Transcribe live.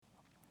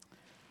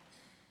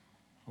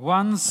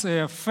Once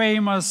a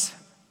famous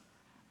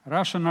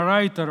Russian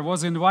writer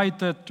was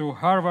invited to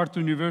Harvard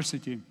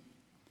University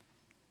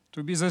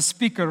to be the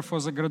speaker for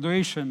the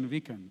graduation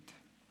weekend.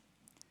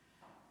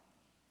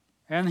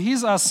 And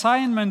his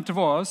assignment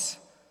was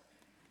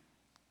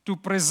to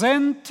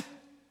present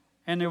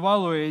and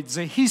evaluate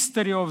the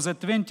history of the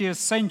 20th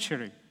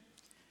century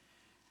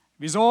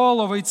with all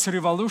of its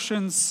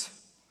revolutions,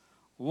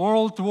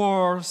 world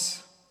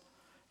wars,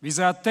 with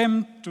the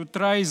attempt to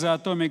try the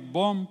atomic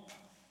bomb.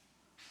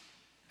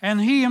 And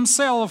he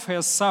himself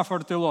has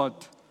suffered a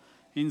lot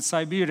in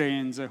Siberia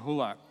in the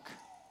Gulag.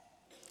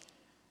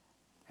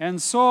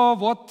 And so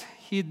what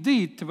he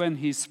did when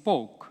he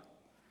spoke,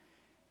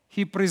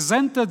 he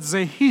presented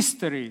the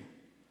history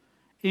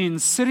in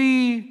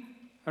 3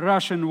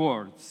 Russian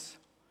words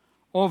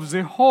of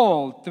the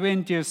whole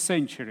 20th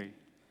century.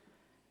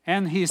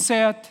 And he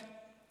said,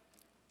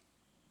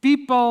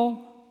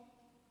 people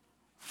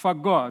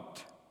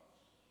forgot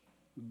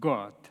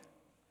God.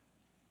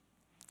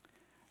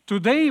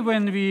 Today,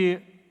 when we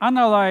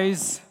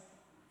analyze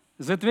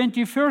the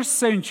 21st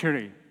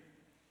century,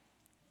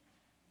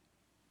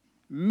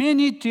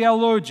 many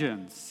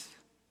theologians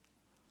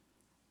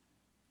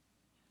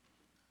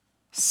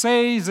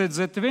say that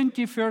the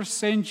 21st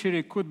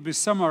century could be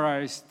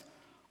summarized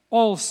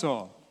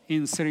also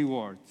in 3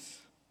 words.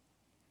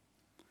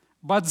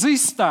 But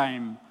this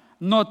time,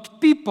 not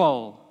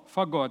people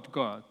forgot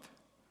God,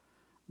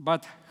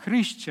 but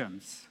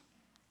Christians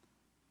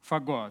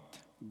forgot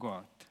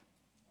God.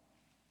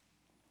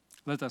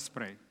 Let us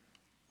pray.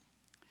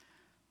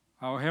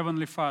 Our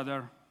Heavenly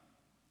Father,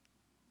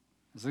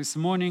 this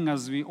morning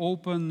as we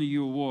open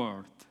your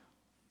word,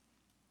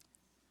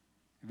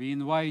 we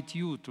invite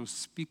you to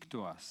speak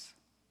to us.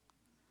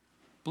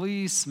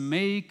 Please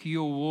make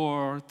your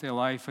word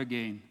alive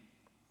again,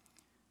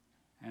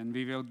 and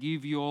we will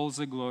give you all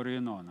the glory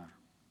and honor.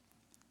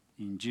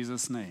 In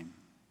Jesus' name,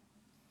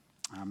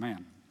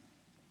 amen.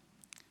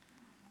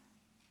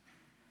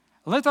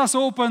 Let us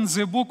open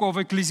the book of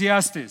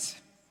Ecclesiastes.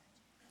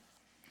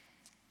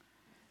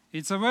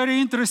 It's a very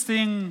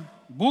interesting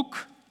book,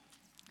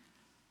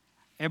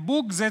 a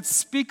book that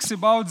speaks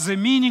about the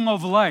meaning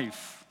of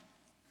life.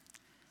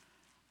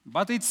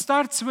 But it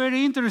starts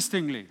very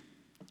interestingly.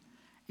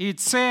 It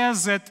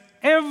says that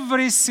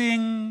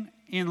everything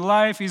in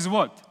life is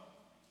what?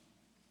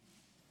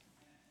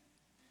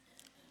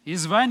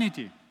 Is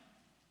vanity.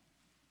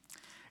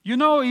 You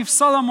know, if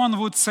Solomon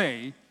would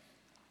say,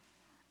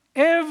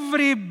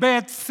 every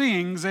bad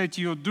thing that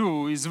you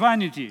do is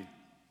vanity,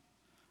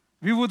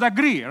 we would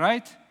agree,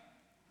 right?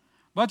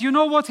 But you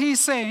know what he's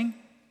saying?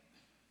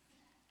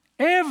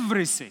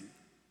 Everything,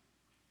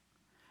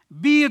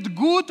 be it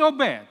good or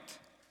bad,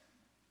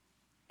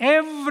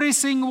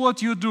 everything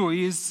what you do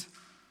is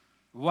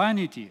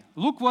vanity.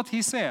 Look what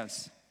he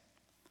says.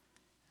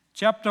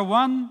 Chapter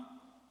 1,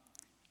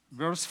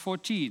 verse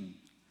 14.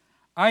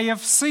 I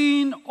have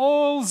seen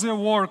all the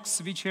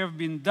works which have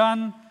been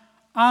done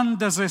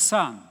under the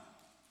sun.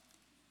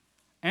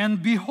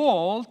 And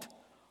behold,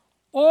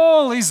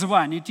 all is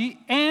vanity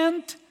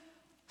and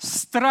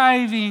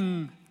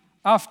striving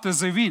after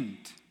the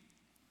wind.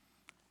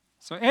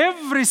 So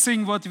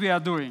everything what we are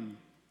doing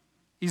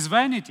is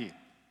vanity.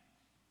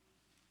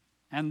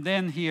 And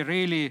then he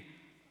really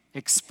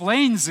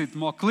explains it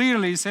more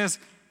clearly. He says,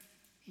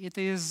 it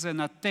is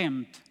an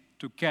attempt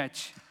to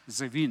catch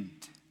the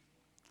wind.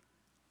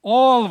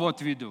 All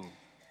what we do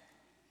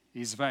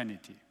is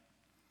vanity.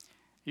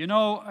 You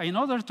know, in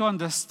order to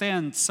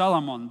understand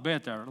Solomon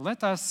better,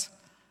 let us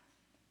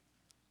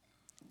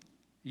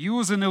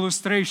use an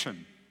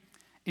illustration.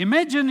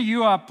 Imagine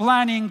you are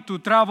planning to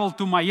travel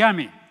to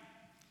Miami,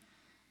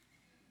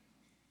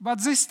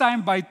 but this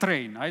time by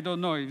train. I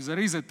don't know if there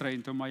is a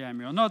train to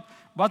Miami or not,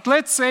 but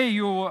let's say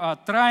you are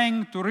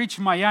trying to reach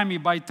Miami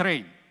by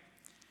train.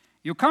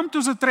 You come to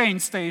the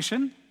train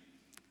station,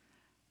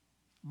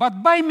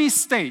 but by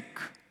mistake,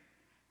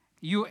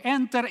 you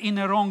enter in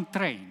a wrong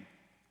train.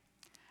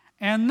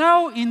 And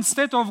now,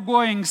 instead of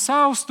going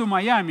south to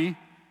Miami,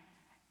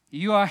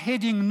 you are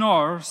heading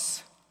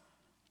north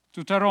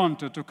to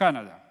Toronto, to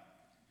Canada.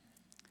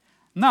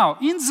 Now,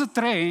 in the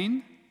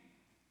train,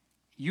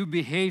 you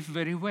behave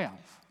very well.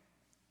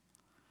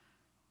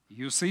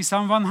 You see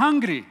someone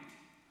hungry,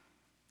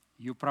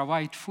 you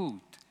provide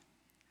food.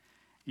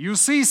 You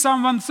see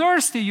someone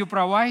thirsty, you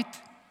provide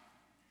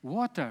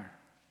water.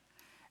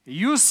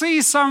 You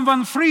see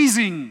someone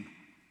freezing,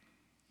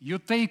 you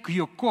take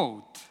your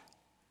coat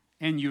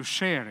and you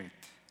share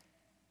it.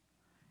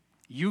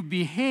 You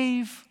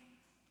behave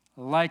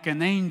like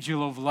an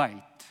angel of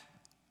light.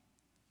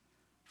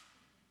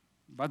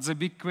 But the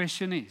big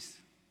question is,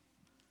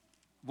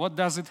 what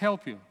does it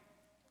help you?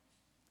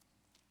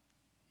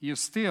 You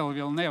still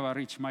will never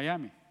reach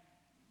Miami.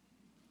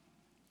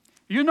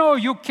 You know,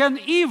 you can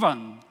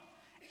even,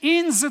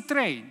 in the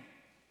train,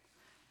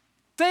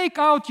 take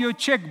out your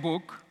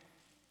checkbook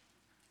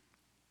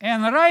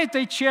and write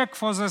a check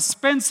for the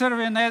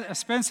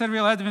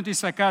Spencerville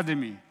Adventist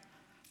Academy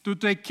to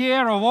take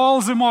care of all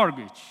the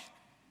mortgage.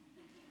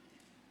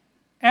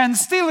 And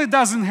still it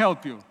doesn't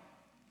help you.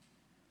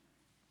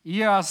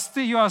 you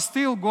are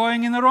still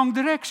going in the wrong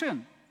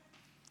direction.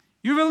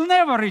 You will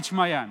never reach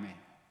Miami.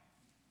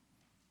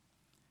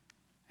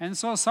 And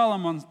so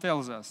Solomon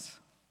tells us,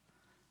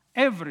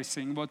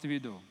 everything what we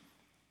do,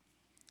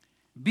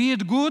 be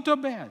it good or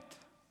bad,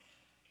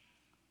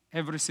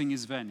 everything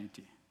is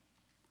vanity.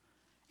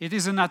 It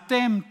is an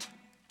attempt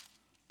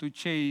to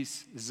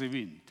chase the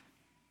wind.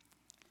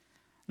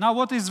 Now,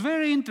 what is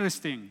very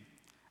interesting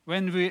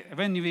when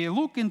we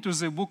look into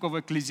the book of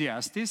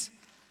Ecclesiastes,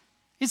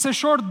 it's a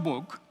short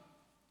book,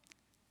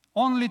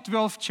 only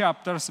 12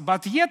 chapters,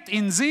 but yet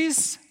in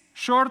these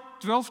short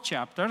 12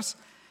 chapters,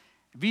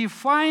 we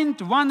find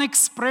one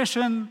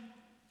expression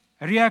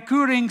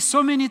reoccurring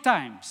so many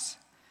times.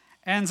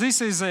 And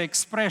this is the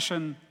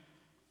expression,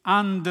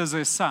 under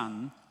the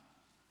sun,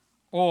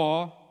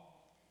 or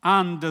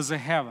under the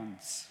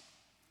heavens.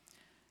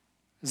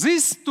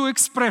 These two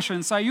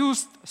expressions are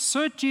used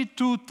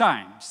 32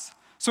 times.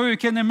 So you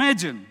can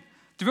imagine,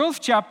 12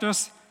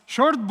 chapters,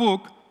 short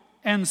book,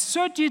 and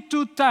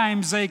 32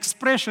 times the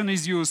expression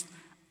is used,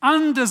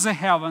 under the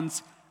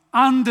heavens,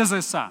 under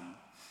the sun.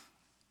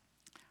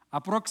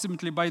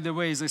 Approximately, by the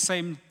way, the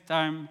same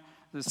time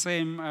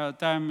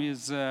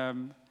is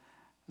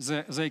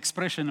the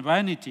expression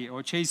vanity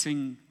or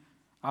chasing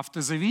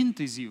after the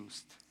wind is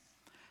used.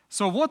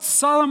 So what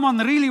Solomon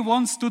really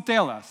wants to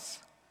tell us,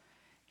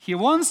 he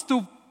wants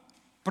to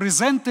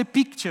present a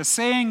picture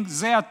saying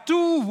there are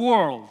two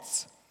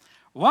worlds.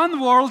 One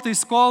world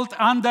is called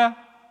under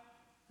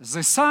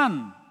the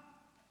sun,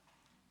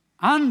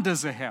 under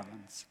the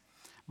heavens.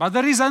 But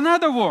there is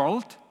another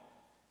world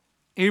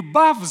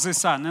above the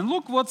sun. And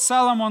look what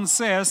Solomon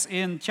says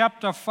in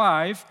chapter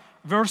 5,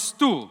 verse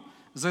 2.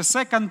 The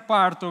second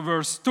part of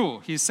verse 2.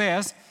 He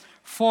says,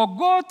 "For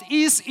God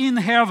is in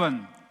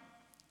heaven."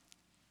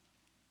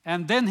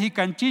 And then he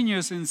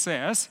continues and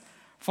says,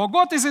 "For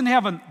God is in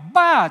heaven,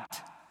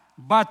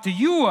 but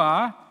you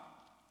are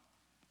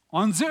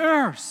on the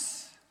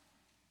earth."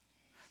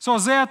 So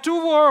there are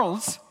two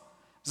worlds.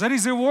 There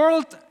is a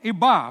world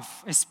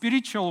above, a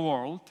spiritual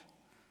world,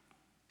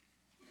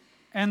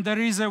 and there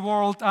is a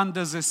world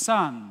under the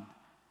sun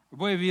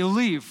where we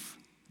live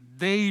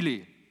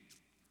daily.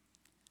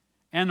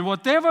 And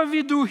whatever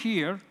we do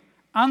here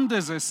under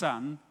the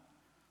sun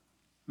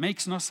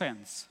makes no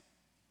sense.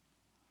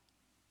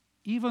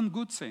 Even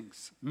good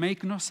things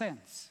make no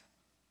sense.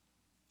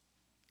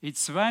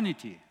 It's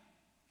vanity.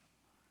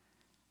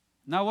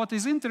 Now, what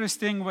is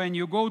interesting, when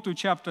you go to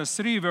chapter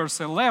 3, verse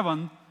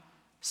 11,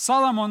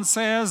 Solomon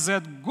says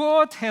that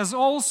God has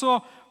also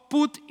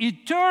put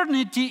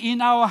eternity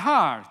in our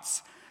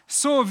hearts.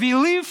 So we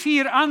live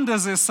here under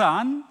the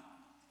sun,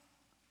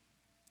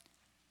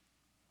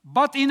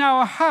 but in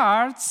our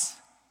hearts,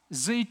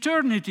 the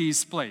eternity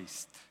is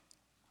placed.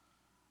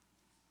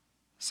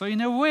 So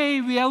in a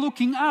way, we are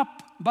looking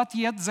up, but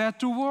yet there are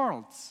two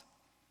worlds.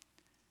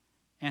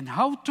 And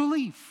how to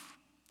live?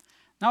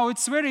 Now,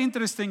 it's very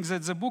interesting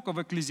that the book of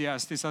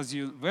Ecclesiastes, as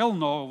you well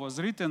know, was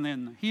written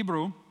in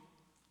Hebrew.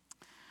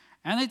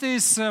 And it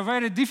is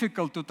very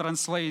difficult to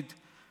translate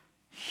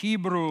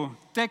Hebrew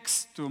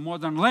text to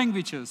modern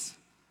languages.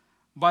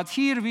 But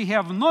here we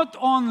have not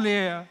only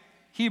a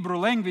Hebrew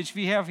language,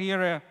 we have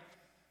here a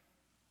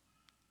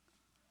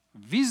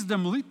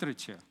wisdom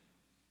literature,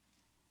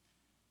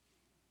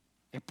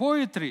 a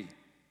poetry.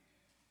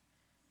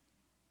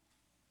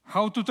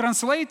 How to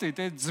translate it?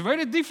 It's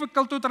very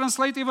difficult to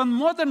translate even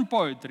modern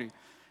poetry.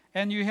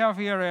 And you have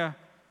here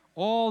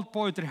old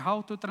poetry,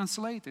 how to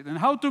translate it and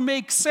how to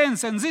make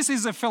sense. And this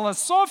is a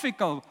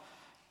philosophical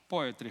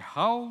poetry,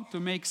 how to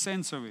make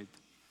sense of it.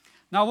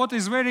 Now, what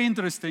is very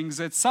interesting is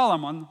that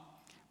Solomon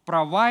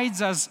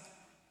provides us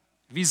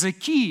with a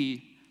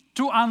key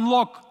to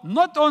unlock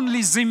not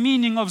only the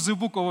meaning of the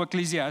book of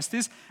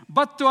Ecclesiastes,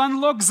 but to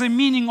unlock the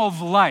meaning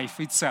of life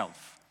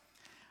itself.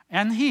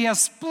 And he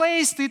has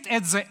placed it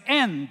at the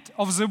end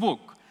of the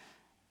book.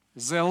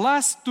 The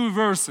last two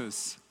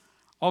verses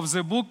of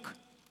the book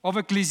of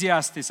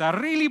Ecclesiastes are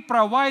really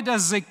provide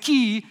us the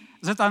key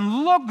that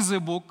unlocks the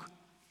book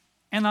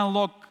and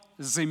unlock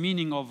the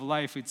meaning of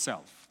life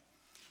itself.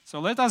 So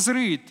let us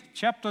read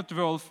chapter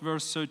 12,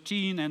 verse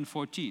 13 and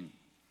 14.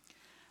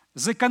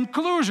 The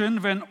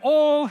conclusion, when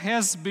all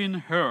has been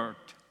heard.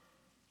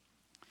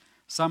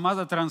 Some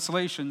other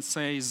translations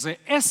say the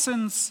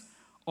essence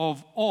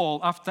of all,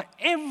 after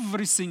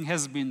everything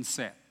has been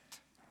said,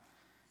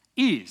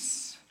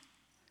 is.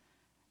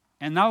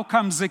 And now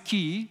comes the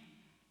key,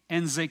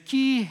 and the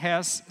key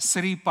has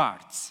three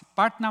parts.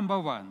 Part number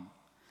one,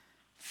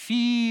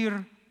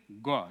 fear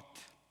God.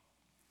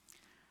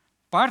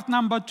 Part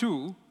number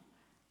two,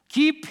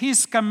 keep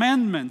His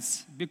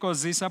commandments,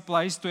 because this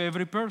applies to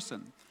every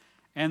person.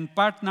 And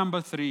part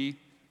number three,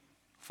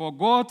 for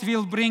God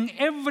will bring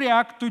every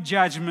act to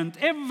judgment,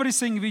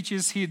 everything which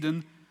is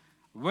hidden,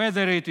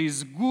 whether it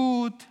is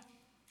good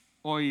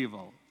or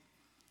evil.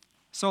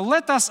 So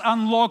let us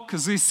unlock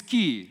this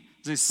key,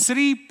 this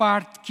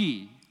three-part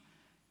key.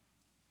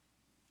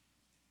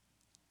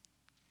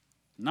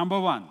 Number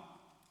one,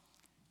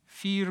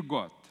 fear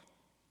God.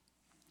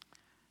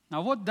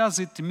 Now, what does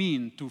it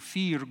mean to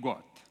fear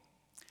God?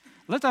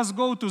 Let us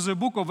go to the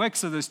book of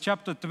Exodus,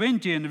 chapter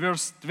 20 and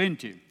verse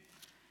 20.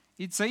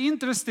 It's an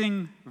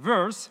interesting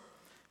verse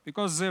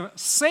because the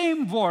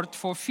same word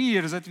for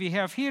fear that we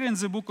have here in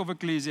the book of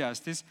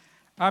Ecclesiastes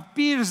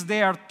appears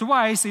there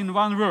twice in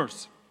one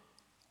verse.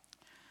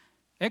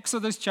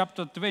 Exodus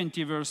chapter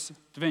 20, verse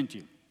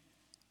 20.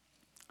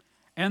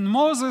 And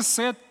Moses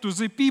said to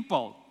the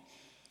people,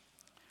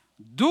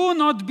 "Do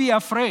not be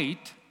afraid."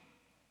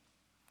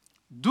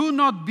 Do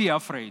not be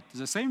afraid.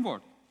 The same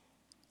word.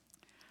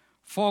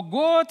 For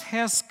God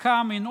has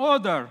come in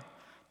order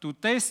to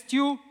test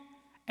you,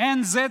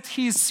 and that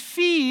his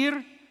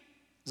fear,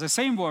 the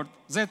same word,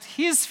 that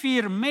his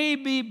fear may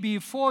be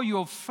before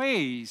your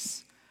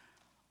face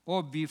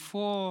or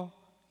before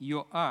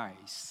your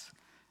eyes.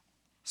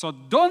 So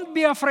don't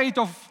be afraid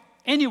of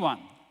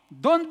anyone.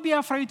 Don't be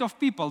afraid of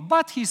people.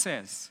 But he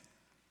says,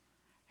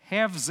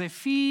 have the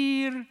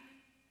fear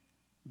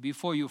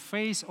before your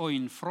face or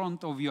in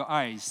front of your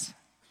eyes.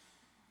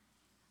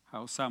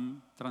 How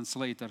some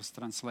translators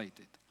translate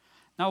it.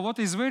 Now, what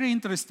is very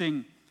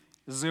interesting,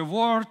 the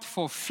word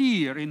for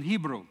fear in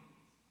Hebrew.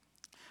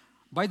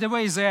 By the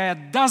way, there are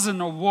a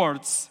dozen of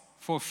words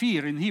for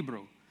fear in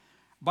Hebrew.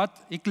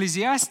 But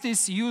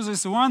Ecclesiastes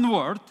uses one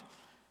word,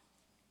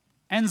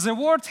 and the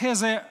word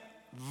has a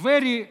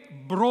very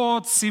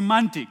broad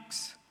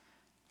semantics,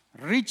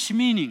 rich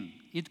meaning.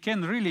 It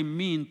can really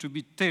mean to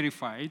be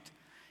terrified.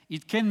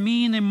 It can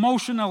mean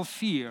emotional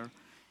fear.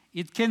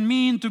 It can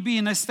mean to be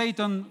in a state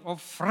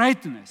of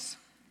frightness.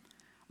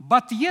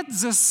 But yet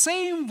the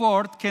same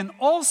word can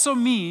also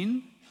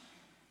mean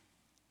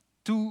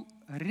to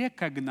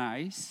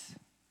recognize,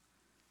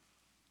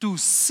 to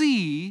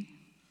see,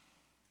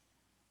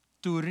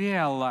 to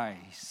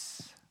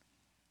realize.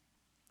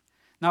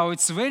 Now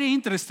it's very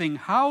interesting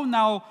how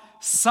now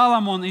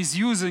Solomon is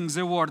using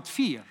the word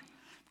fear.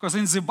 Because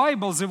in the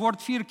Bible, the word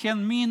fear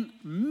can mean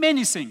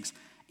many things.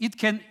 It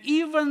can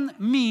even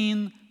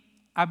mean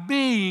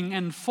obeying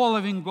and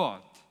following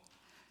God.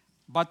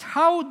 But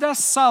how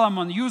does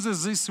Solomon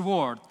uses this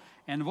word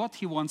and what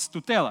he wants to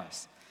tell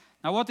us?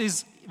 Now what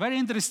is very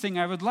interesting,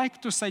 I would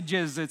like to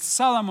suggest that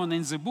Solomon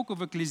in the book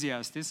of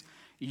Ecclesiastes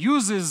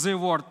uses the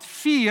word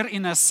fear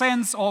in a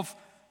sense of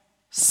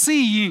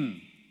seeing.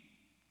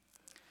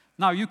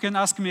 Now you can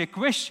ask me a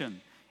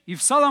question.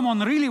 If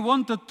Solomon really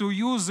wanted to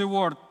use the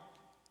word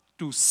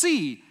to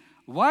see,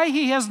 why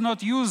he has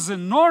not used the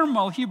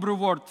normal Hebrew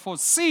word for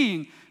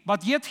seeing,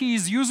 but yet he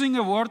is using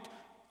a word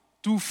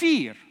to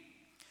fear?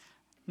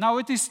 Now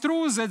it is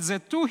true that the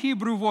two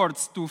Hebrew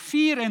words to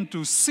fear and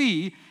to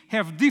see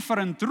have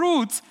different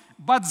roots,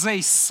 but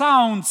they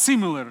sound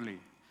similarly.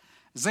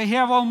 They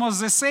have almost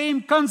the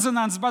same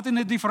consonants, but in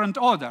a different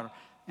order,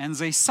 and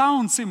they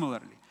sound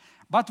similarly.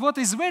 But what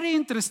is very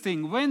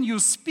interesting, when you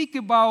speak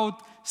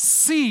about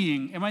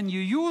seeing, and when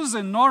you use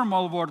a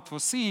normal word for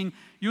seeing,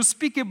 you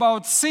speak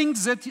about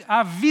things that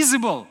are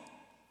visible.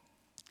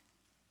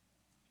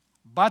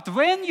 But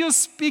when you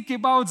speak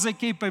about the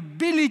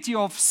capability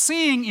of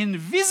seeing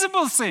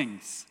invisible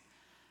things,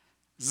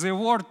 the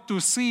word to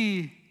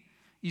see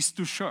is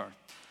too short.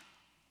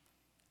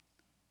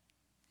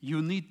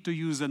 You need to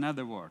use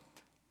another word.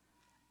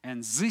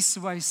 And this is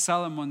why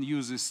Solomon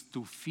uses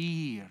to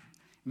fear,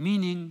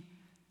 meaning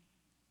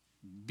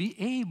be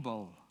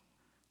able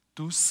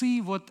to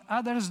see what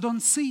others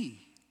don't see.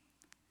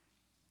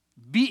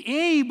 Be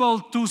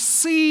able to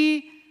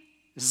see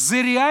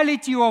the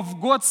reality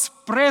of God's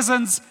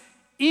presence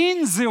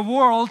in the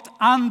world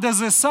under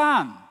the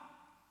sun.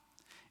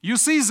 You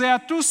see, there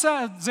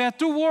are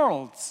two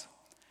worlds,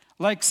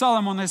 like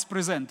Solomon has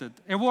presented.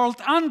 A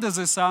world under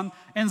the sun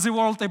and the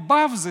world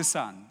above the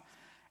sun.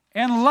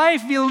 And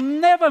life will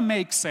never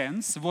make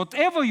sense,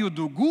 whatever you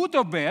do, good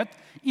or bad,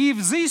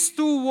 if these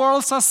two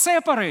worlds are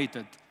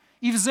separated,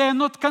 if they are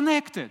not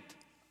connected.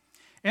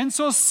 And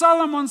so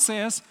Solomon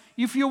says,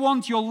 if you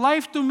want your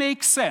life to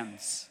make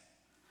sense,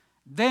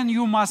 then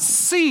you must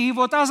see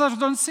what others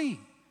don't see.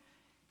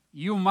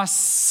 You must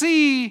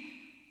see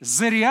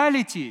the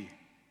reality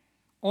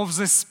of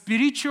the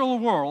spiritual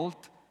world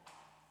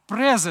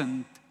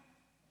present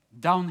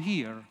down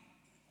here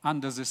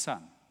under the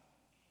sun.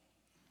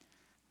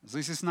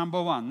 This is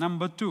number one.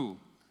 Number two,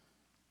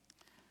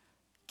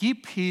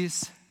 keep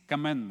his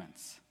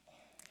commandments.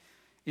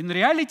 In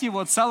reality,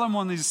 what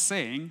Solomon is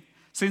saying,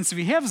 since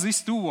we have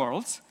these two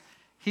worlds,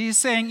 he is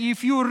saying,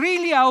 if you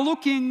really are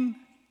looking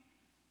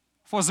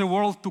for the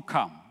world to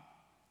come,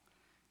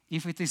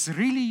 if it is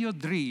really your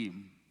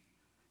dream,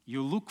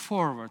 you look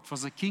forward for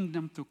the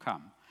kingdom to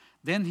come,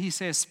 then he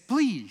says,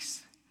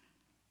 please,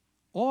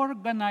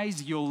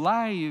 organize your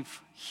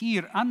life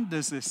here under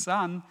the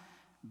sun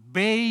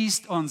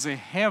based on the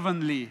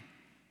heavenly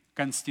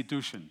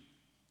constitution.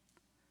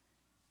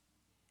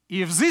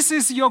 If this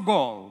is your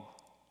goal,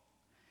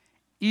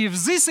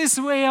 if this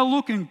is where you're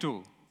looking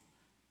to,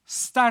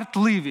 start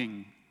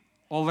living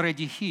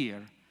already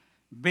here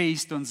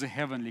based on the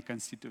heavenly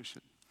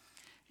constitution.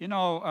 You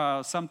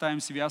know,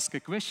 sometimes we ask a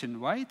question,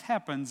 why it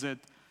happens that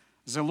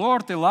the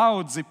Lord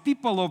allowed the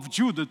people of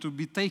Judah to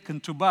be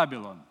taken to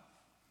Babylon?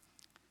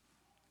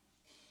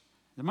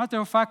 The matter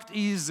of fact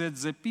is that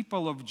the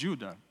people of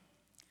Judah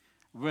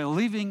were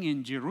living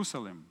in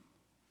Jerusalem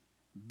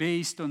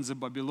based on the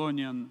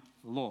Babylonian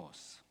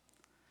laws,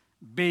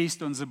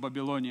 based on the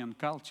Babylonian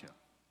culture.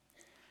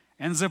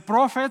 And the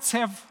prophets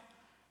have,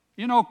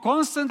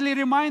 constantly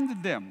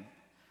reminded them,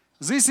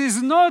 this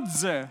is not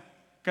the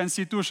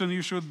constitution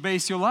you should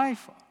base your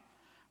life on.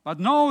 But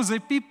no, the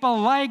people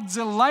liked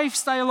the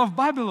lifestyle of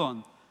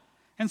Babylon.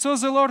 And so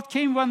the Lord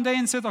came one day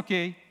and said,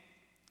 okay,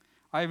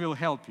 I will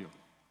help you.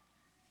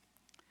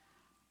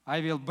 I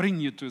will bring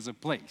you to the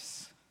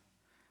place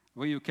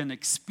where you can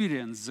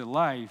experience the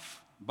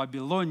life,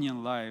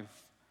 Babylonian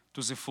life,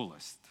 to the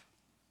fullest.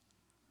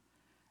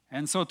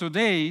 And so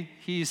today,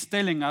 he is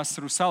telling us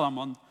through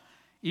Solomon,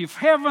 if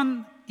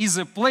heaven is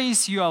a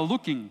place you are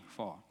looking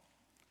for,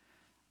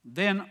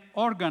 then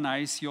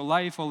organize your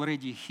life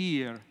already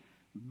here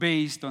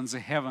based on the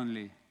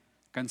heavenly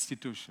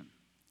constitution.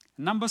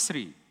 Number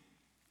 3,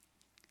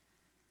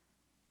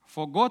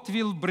 for God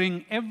will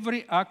bring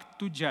every act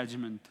to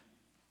judgment,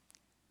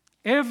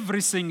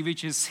 everything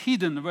which is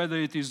hidden, whether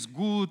it is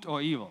good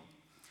or evil.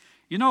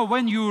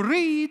 When you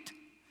read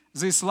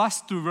these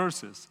last 2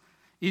 verses,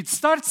 it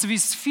starts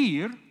with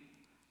fear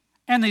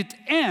and it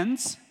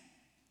ends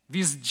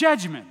with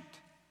judgment.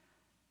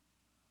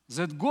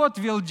 That God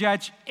will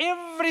judge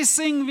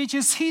everything which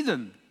is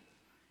hidden.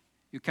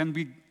 You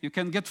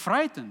can get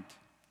frightened.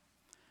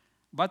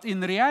 But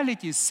in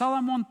reality,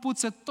 Solomon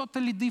puts a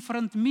totally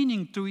different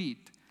meaning to it.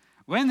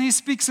 When he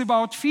speaks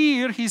about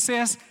fear, he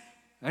says,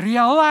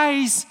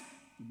 realize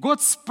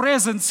God's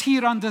presence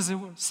here under the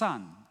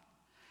sun.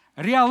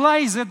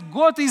 Realize that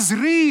God is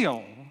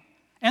real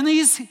and He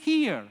is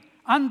here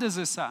under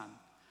the sun.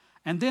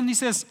 And then he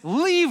says,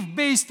 live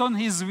based on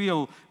His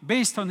will,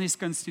 based on His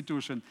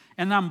constitution.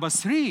 And number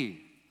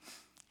 3,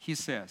 he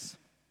says,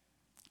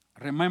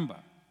 remember,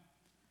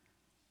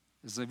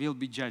 there will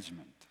be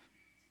judgment.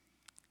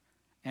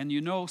 And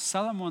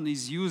Solomon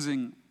is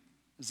using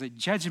the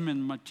judgment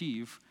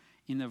motif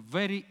in a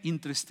very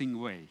interesting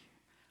way,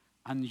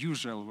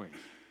 unusual way.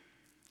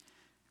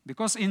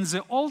 Because in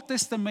the Old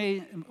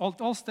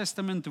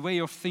Testament way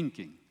of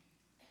thinking,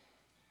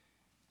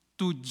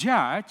 to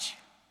judge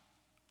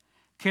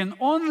can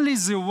only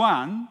the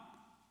one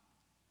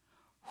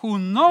who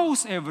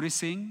knows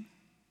everything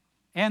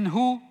and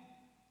who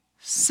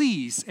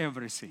sees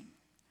everything.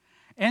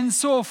 And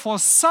so for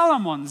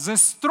Solomon, the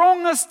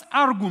strongest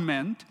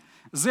argument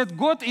that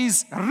God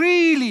is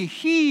really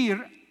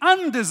here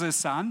under the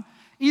sun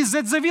is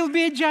that there will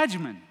be a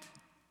judgment.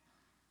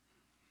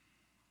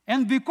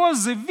 And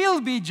because there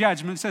will be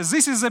judgment, says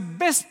this is the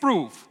best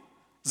proof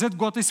that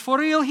God is for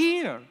real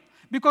here.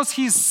 Because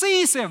He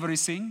sees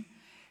everything,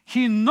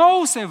 He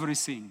knows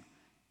everything,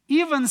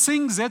 even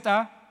things that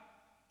are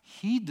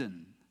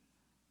hidden,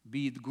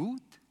 be it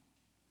good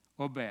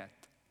or bad.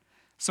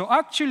 So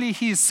actually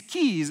His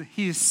keys,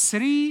 His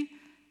 3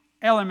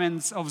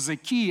 elements of the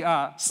key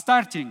are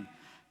starting,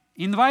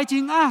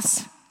 inviting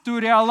us to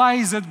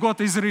realize that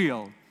God is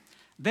real.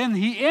 Then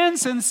He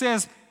ends and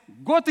says,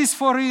 God is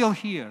for real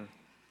here.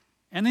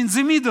 And in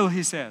the middle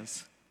He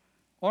says,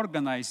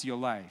 organize your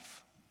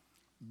life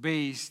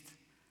based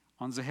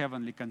on the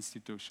heavenly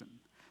constitution.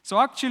 So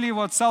actually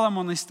what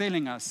Solomon is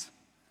telling us,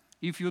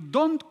 if you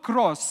don't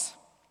cross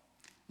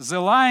the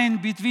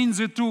line between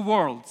the 2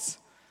 worlds,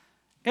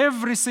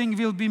 everything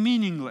will be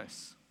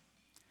meaningless.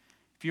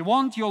 If you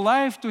want your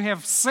life to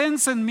have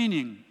sense and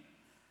meaning,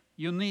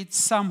 you need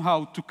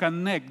somehow to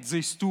connect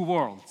these 2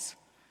 worlds.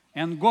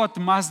 And God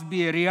must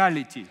be a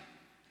reality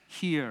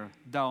here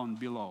down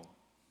below.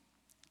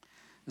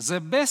 The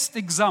best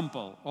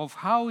example of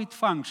how it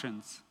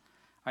functions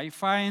I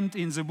find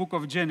in the book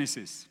of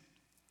Genesis.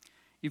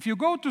 If you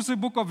go to the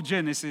book of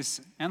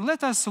Genesis, and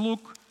let us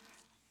look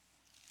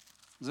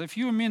the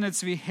few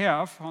minutes we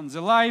have on the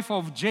life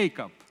of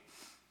Jacob.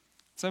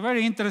 It's a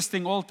very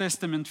interesting Old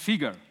Testament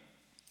figure.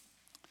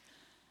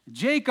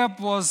 Jacob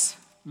was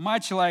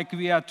much like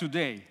we are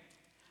today,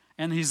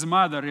 and his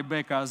mother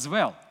Rebekah as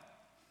well.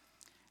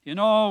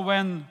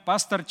 When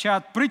Pastor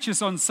Chad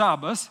preaches on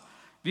Sabbath,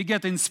 we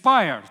get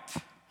inspired,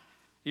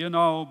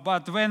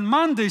 but when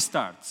Monday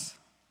starts,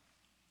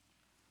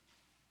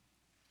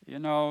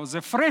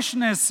 the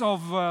freshness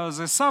of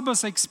the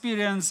Sabbath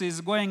experience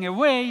is going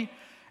away,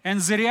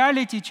 and the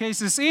reality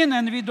chases in,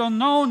 and we don't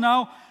know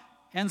now,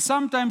 and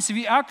sometimes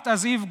we act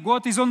as if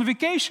God is on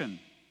vacation,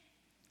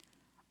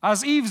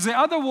 as if the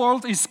other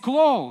world is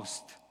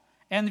closed,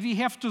 and we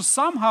have to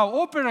somehow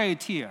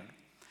operate here.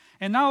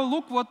 And now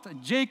look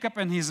what Jacob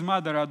and his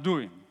mother are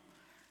doing.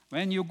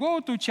 When you go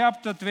to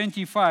chapter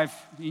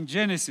 25 in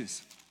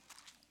Genesis,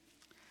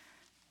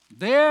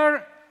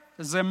 there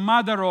the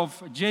mother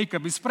of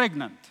Jacob is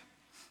pregnant.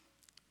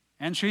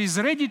 And she is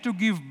ready to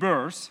give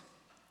birth.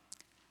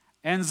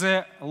 And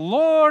the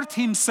Lord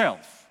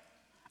Himself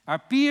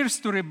appears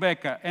to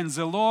Rebekah, and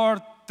the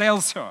Lord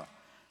tells her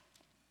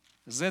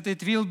that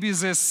it will be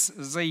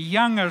the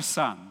younger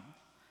son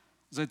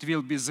that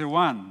will be the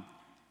one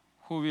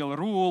who will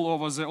rule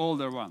over the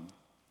older one.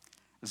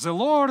 The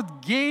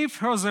Lord gave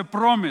her the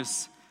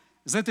promise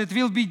that it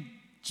will be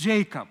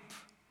Jacob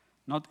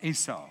not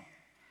Esau,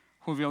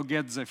 who will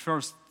get the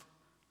first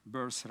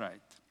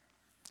birthright.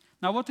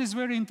 Now, what is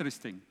very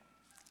interesting,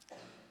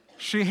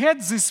 she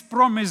had this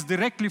promise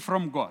directly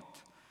from God.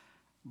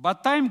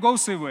 But time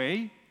goes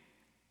away,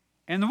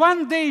 and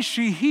one day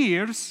she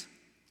hears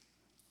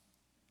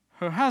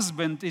her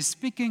husband is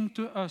speaking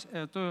to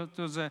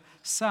the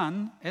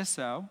son,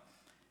 Esau,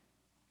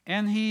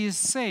 and he is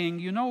saying,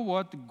 you know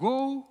what,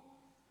 go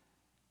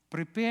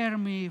prepare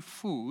me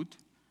food,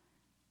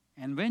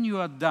 and when you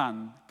are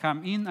done,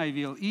 come in, I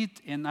will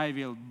eat, and I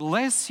will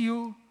bless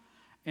you,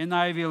 and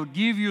I will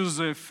give you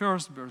the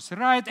first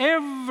birthright.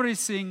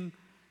 Everything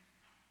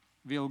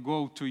will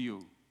go to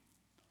you.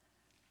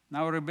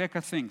 Now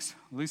Rebekah thinks,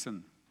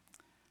 listen,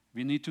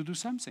 we need to do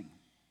something.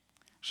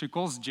 She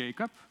calls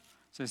Jacob,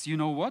 says, you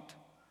know what?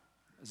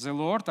 The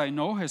Lord, I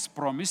know, has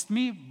promised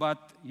me,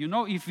 but you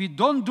know, if we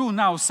don't do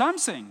now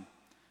something,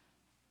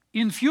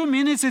 in few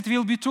minutes it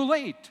will be too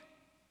late.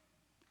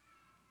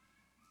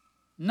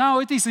 Now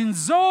it is in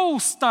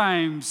those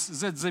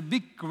times that the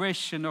big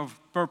question of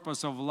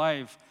purpose of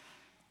life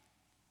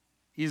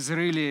is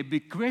really a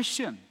big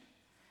question.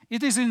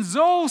 It is in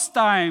those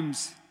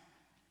times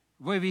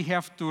where we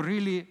have to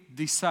really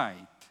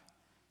decide,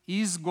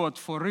 is God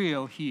for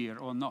real here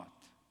or not?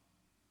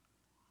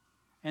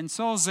 And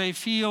so they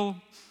feel,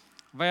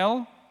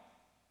 well,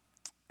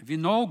 we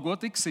know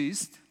God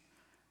exists,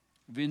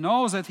 we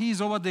know that He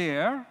is over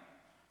there,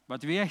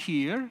 but we are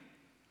here.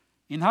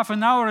 In half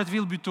an hour it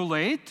will be too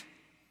late.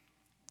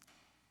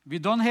 We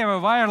don't have a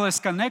wireless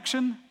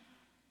connection.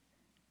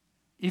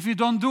 If we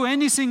don't do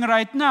anything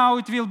right now,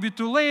 it will be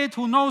too late.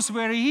 Who knows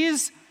where He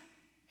is?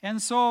 And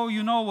so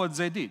you know what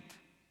they did.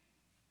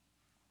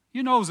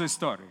 You know the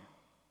story.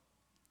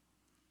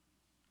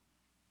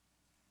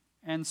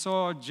 And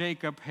so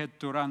Jacob had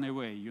to run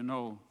away. You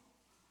know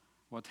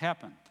what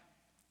happened.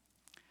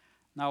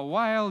 Now,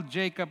 while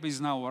Jacob is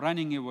now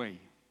running away,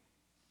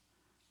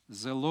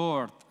 the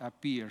Lord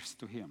appears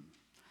to him.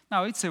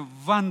 Now, it's a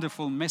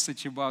wonderful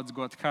message about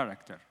God's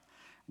character.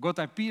 God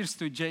appears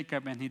to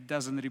Jacob and He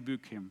doesn't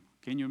rebuke him.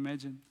 Can you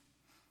imagine?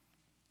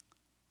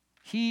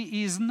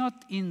 He is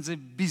not in the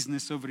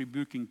business of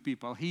rebuking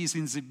people. He is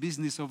in the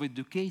business of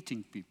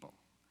educating people.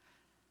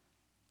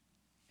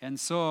 And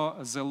so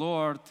the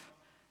Lord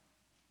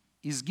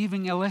is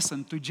giving a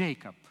lesson to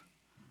Jacob.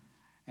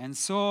 And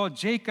so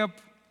Jacob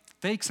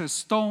takes a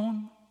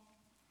stone,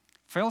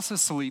 falls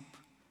asleep,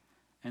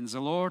 and the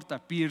Lord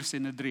appears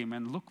in a dream.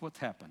 And look what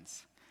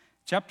happens.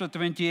 Chapter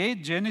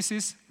 28,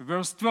 Genesis,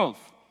 verse 12.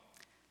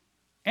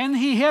 And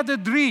he had a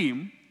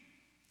dream.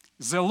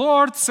 The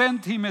Lord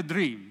sent him a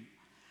dream.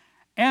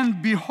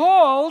 And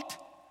behold,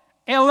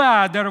 a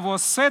ladder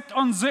was set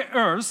on the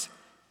earth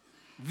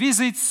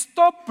with its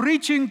top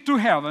reaching to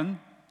heaven.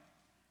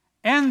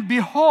 And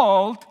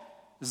behold,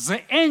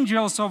 the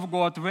angels of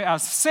God were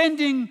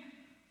ascending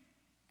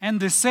and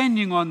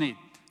descending on it.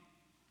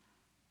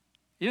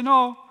 You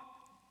know,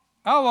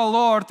 our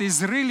Lord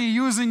is really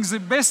using the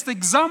best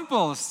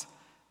examples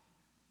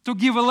to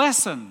give a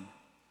lesson.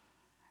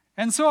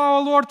 And so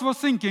our Lord was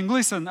thinking,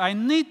 listen, I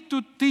need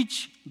to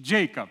teach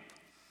Jacob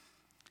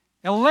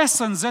a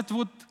lesson that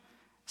would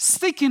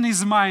stick in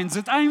his mind,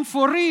 that I'm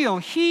for real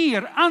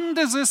here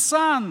under the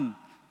sun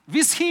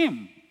with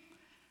him.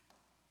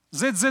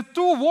 That the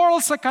two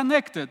worlds are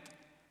connected.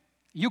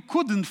 You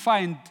couldn't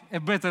find a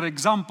better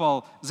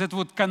example that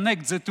would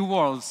connect the two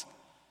worlds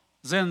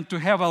than to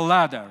have a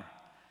ladder.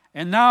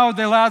 And now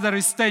the ladder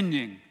is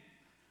standing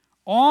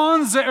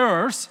on the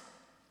earth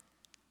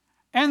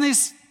and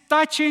is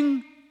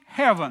touching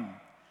heaven.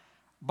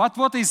 But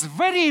what is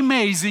very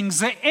amazing,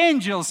 the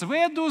angels,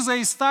 where do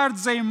they start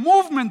their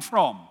movement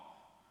from?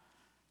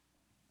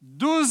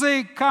 Do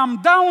they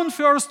come down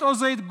first or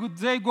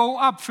they go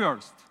up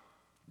first?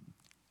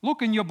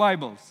 Look in your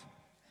Bibles.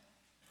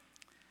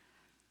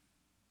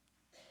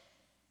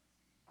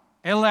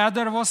 A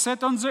ladder was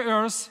set on the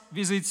earth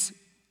with its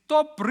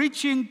top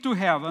reaching to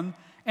heaven,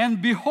 and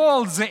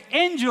behold, the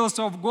angels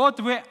of God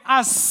were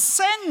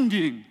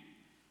ascending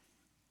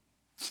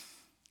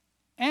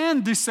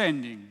and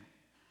descending.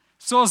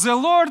 So the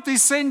Lord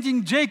is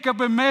sending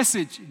Jacob a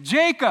message.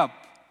 Jacob,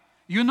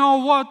 you know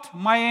what?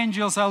 My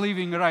angels are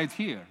living right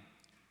here.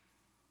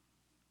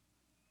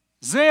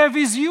 They are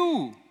with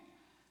you.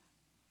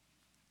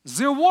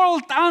 The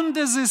world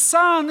under the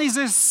sun is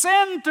the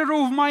center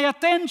of my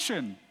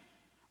attention.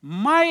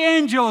 My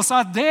angels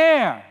are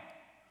there.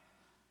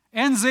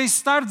 And they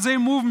start their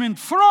movement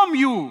from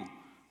you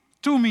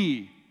to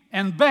me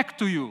and back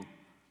to you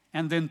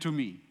and then to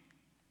me.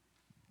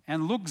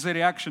 And look the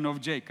reaction of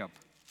Jacob.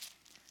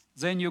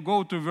 Then you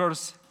go to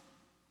verse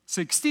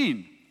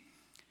 16.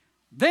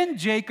 Then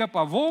Jacob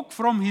awoke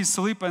from his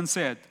sleep and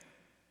said,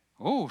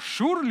 oh,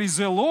 surely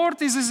the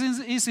Lord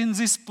is in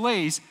this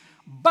place,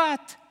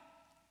 but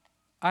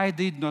I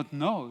did not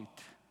know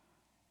it.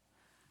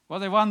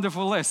 What a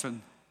wonderful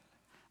lesson.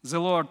 The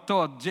Lord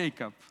taught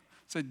Jacob.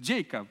 Said,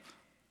 Jacob,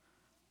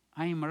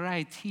 I am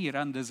right here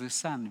under the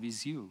sun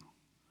with you.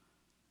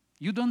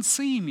 You don't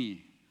see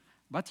me,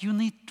 but you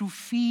need to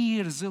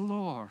fear the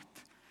Lord.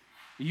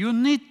 You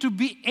need to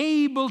be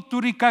able to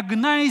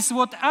recognize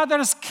what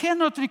others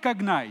cannot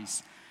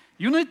recognize.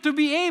 You need to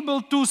be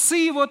able to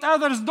see what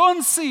others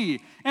don't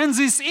see. And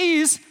this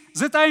is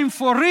that I'm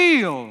for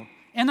real.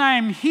 And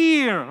I'm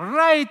here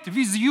right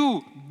with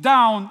you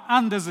down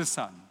under the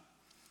sun.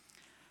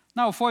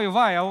 Now, for a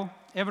while,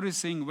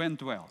 everything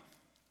went well.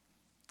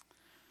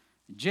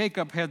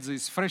 Jacob had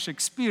this fresh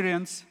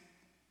experience.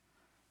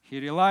 He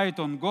relied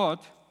on God.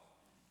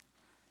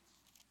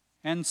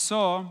 And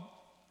so,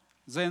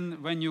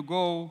 then when you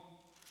go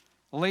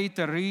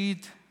later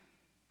read,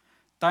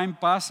 time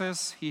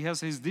passes, he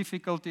has his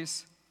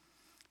difficulties.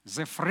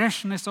 The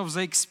freshness of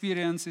the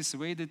experience is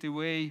faded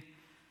away.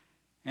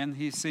 And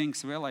he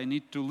thinks, well, I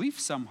need to live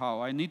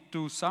somehow. I need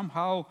to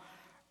somehow,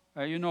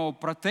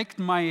 protect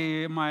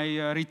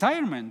my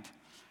retirement.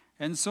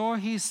 And so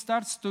he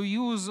starts to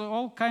use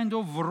all kind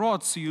of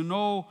rods,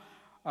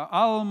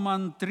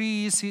 almond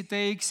trees he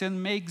takes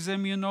and makes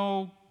them,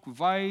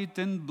 white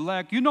and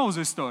black. You know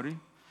the story.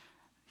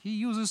 He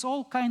uses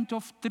all kind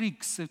of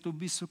tricks to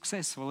be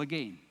successful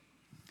again.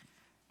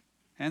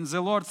 And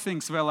the Lord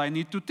thinks, well, I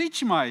need to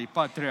teach my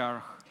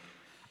patriarch.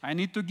 I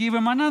need to give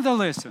him another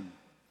lesson.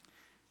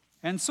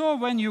 And so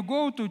when you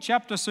go to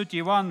chapter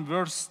 31,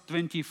 verse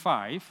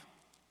 25,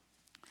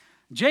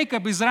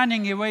 Jacob is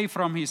running away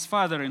from his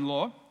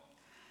father-in-law.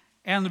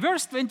 And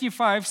verse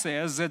 25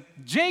 says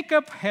that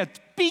Jacob had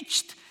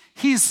pitched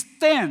his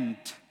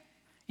tent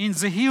in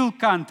the hill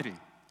country.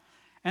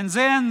 And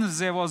then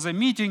there was a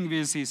meeting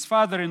with his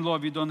father-in-law.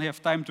 We don't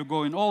have time to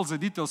go in all the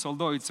details,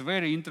 although it's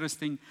very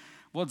interesting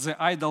what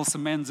the idols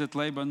meant that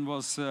Laban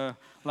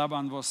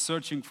was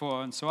searching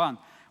for and so on.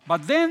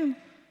 But then,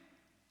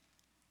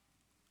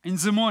 in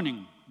the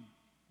morning,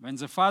 when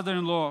the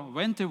father-in-law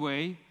went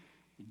away,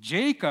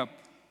 Jacob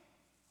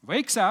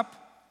wakes up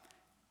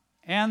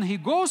and he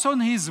goes on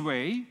his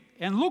way.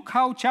 And look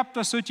how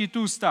chapter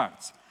 32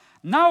 starts.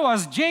 Now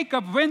as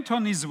Jacob went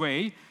on his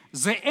way,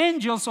 the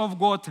angels of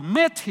God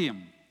met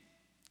him.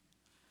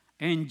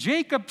 And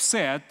Jacob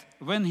said,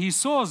 when he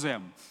saw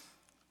them,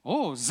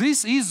 oh,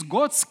 this is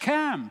God's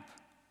camp.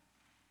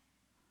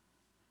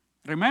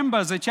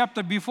 Remember, the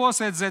chapter before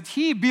said that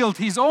he built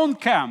his own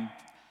camp.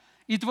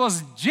 It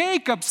was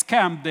Jacob's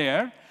camp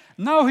there.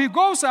 Now he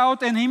goes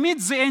out and he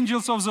meets the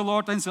angels of the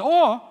Lord and says,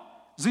 oh,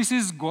 this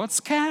is God's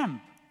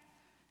camp.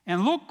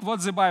 And look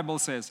what the Bible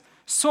says.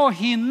 So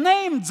he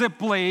named the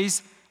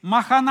place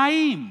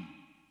Mahanaim.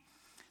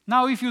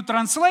 Now, if you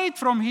translate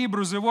from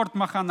Hebrew the word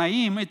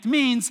Mahanaim, it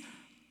means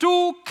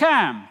two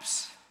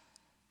camps.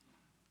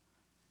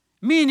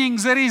 Meaning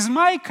there is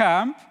my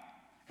camp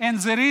and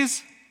there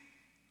is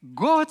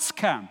God's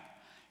camp.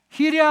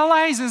 He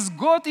realizes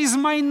God is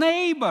my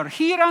neighbor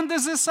here under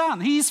the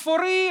sun. He is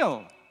for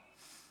real.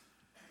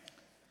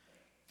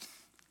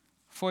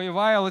 For a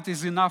while it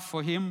is enough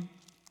for him.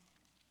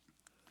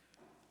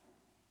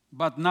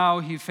 But now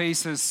he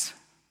faces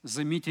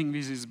the meeting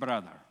with his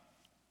brother.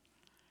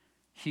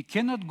 He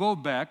cannot go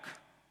back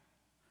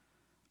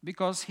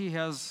because he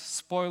has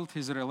spoiled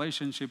his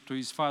relationship to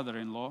his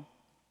father-in-law.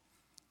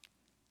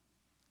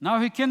 Now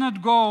he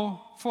cannot go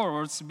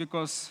forwards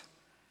because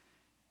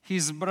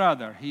his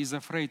brother, he is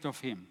afraid of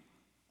him.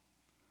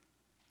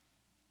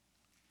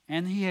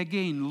 And he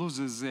again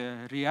loses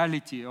the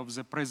reality of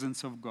the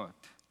presence of God.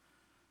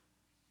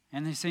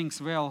 And he thinks,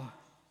 well,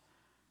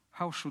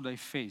 how should I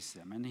face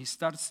them? And he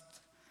starts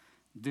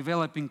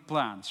developing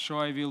plans. So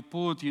I will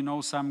put,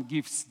 some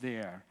gifts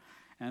there.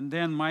 And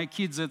then my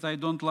kids that I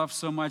don't love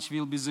so much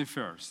will be the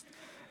first.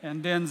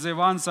 And then the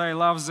ones I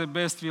love the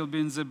best will be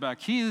in the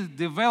back. He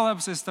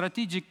develops a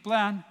strategic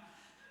plan.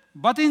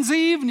 But in the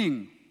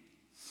evening,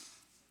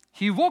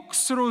 he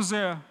walks through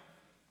the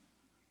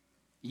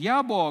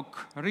Yabok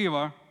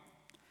River,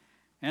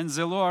 and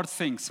the Lord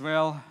thinks,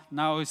 well,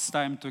 now it's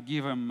time to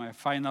give him a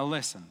final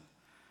lesson,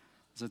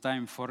 that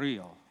I'm for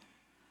real.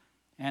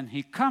 And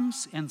he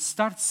comes and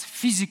starts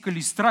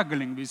physically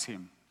struggling with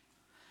him.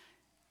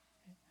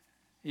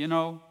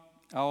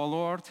 Our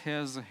Lord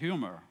has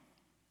humor.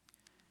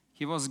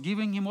 He was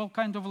giving him all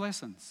kinds of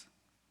lessons.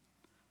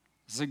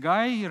 The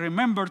guy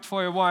remembered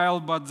for a while,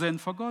 but then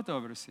forgot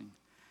everything.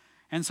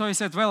 And so he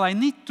said, well, I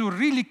need to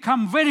really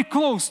come very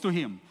close to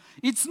him.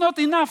 It's not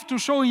enough to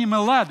show him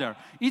a ladder.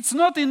 It's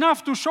not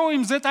enough to show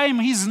him that I am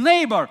his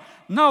neighbor.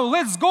 Now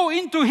let's go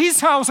into his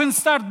house and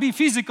start be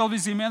physical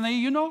with him.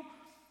 And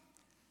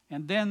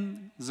And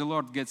then the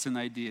Lord gets an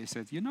idea. He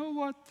said, you know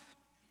what?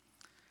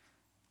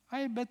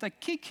 I better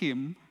kick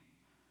him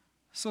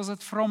so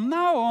that from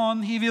now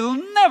on he will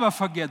never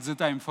forget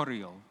that I'm for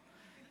real.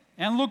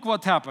 And look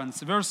what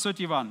happens. Verse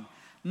 31.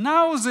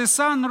 Now the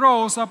sun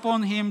rose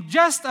upon him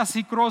just as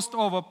he crossed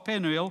over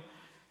Penuel,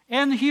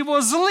 and he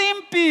was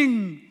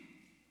limping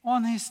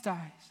on his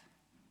thighs.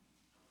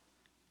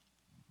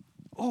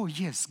 Oh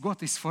yes,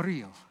 God is for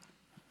real.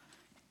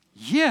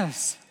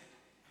 Yes,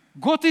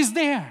 God is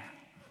there.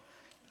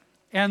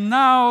 And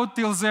now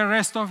till the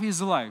rest of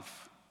his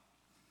life,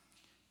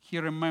 he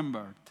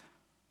remembered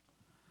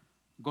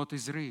God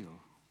is real.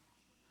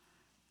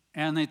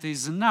 And it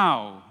is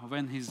now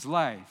when his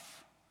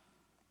life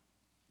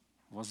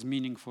was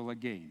meaningful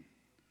again,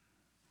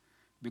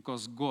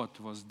 because God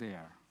was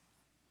there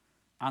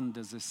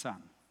under the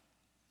sun.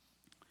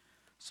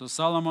 So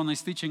Solomon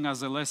is teaching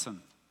us a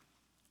lesson.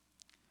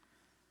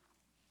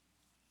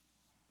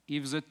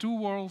 If the two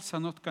worlds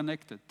are not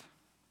connected,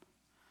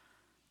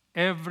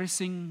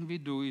 everything we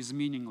do is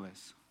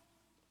meaningless.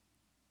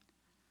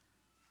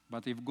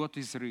 But if God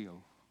is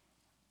real,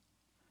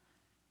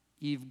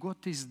 if God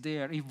is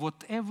there, if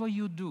whatever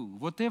you do,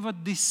 whatever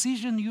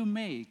decision you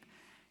make,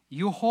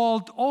 you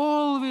hold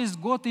always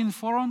God in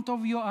front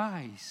of your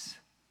eyes,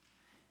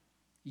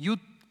 you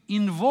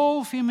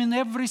involve Him in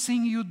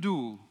everything you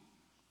do,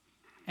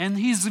 and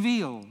His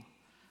will,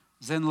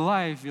 then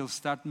life will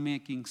start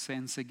making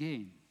sense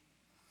again.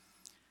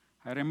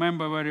 I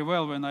remember very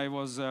well when I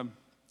was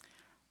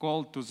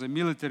called to the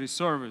military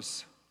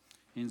service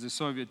in the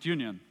Soviet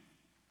Union.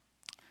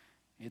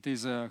 It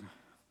is a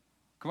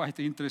quite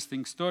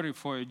interesting story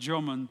for a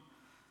German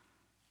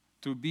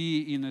to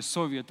be in a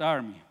Soviet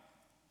army.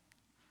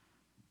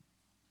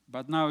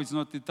 But now it's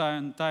not the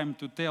time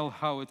to tell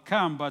how it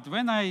came. But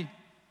when I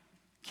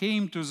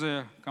came to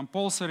the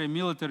compulsory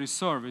military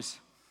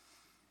service,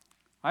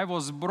 I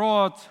was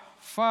brought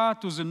far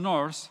to the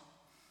north,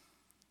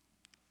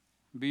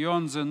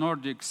 beyond the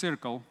Nordic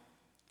Circle,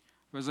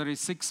 where there is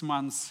 6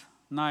 months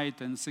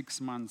night and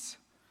 6 months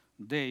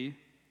day.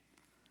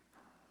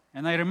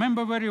 And I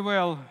remember very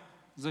well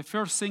the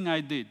first thing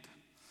I did.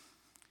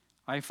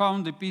 I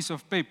found a piece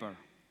of paper,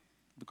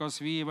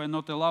 because we were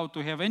not allowed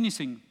to have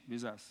anything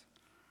with us.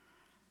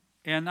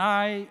 And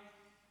I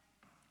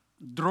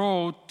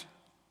drew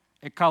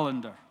a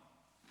calendar.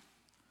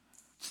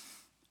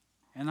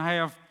 And I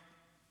have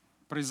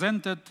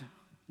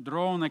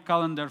drawn a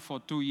calendar for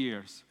 2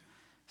 years,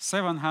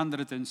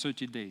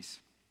 730 days.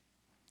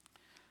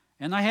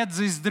 And I had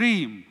this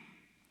dream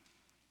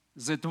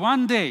that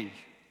one day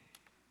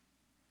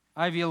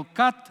I will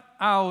cut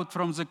out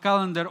from the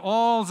calendar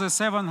all the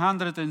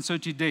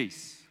 730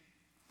 days.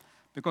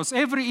 Because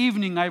every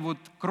evening I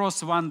would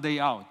cross one day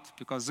out,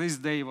 because this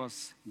day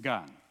was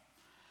gone.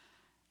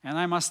 And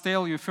I must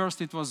tell you,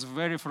 first it was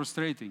very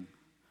frustrating.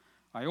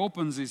 I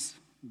opened this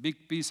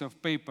big piece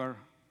of paper,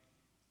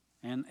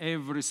 and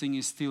everything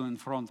is still in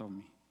front of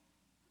me.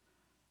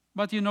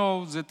 But you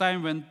know, the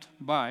time went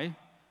by,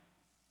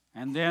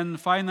 and then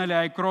finally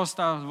I crossed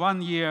out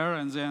 1 year,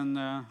 and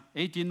then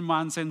 18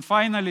 months, and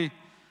finally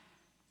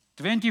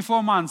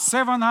 24 months,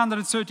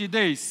 730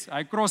 days.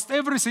 I crossed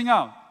everything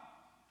out.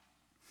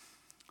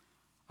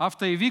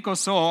 After a week or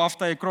so,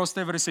 after I crossed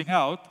everything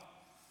out,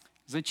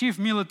 the chief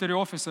military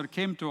officer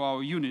came to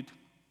our unit,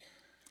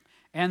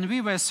 and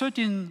we were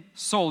 13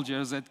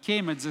 soldiers that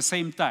came at the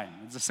same time,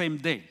 at the same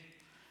day.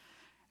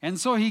 And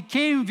so he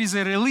came with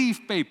the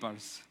relief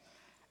papers,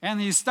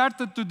 and he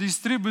started to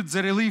distribute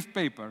the relief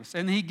papers,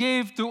 and he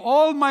gave to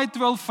all my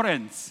 12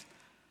 friends,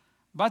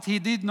 but he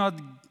did not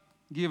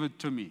give it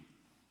to me.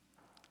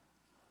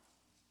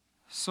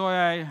 So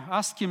I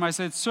asked him, I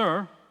said,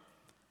 "Sir,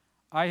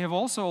 I have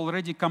also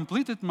already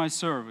completed my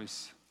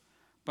service,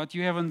 but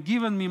you haven't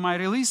given me my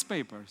release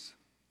papers."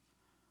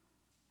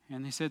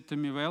 And he said to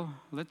me, "Well,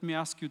 let me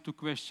ask you 2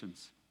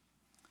 questions.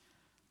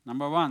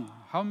 Number 1,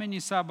 how many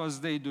Sabbath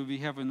days do we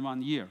have in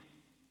 1 year?"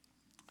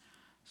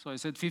 So I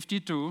said,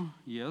 52.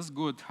 Yes,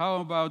 good.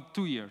 How about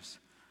 2 years?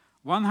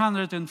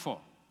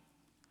 104.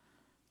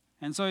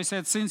 And so he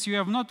said, "Since you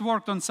have not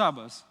worked on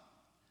Sabbath,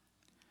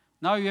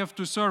 now you have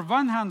to serve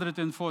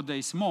 104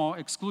 days more,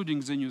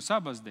 excluding the new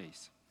Sabbath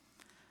days."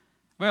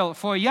 Well,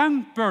 for a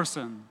young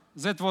person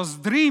that was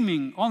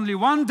dreaming only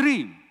one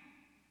dream,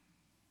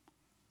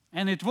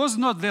 and it was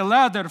not the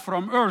ladder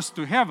from earth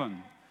to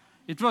heaven,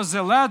 it was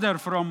the ladder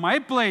from my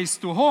place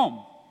to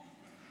home,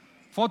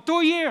 for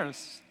 2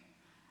 years.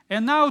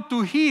 And now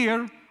to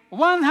hear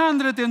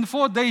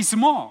 104 days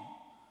more.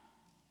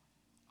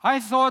 I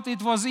thought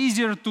it was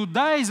easier to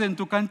die than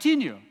to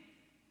continue.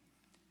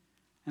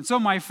 And so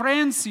my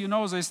friends, you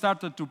know, they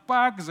started to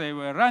pack. They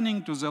were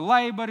running to the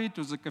library,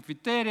 to the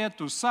cafeteria,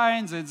 to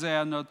sign that they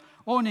are not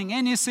owning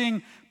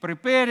anything,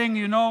 preparing,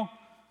 you know.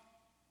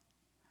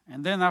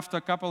 And then after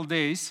a couple of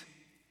days,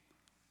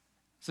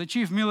 the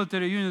chief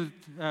military unit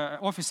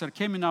officer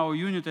came in our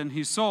unit, and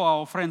he saw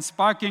our friends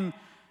packing,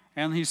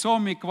 and he saw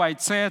me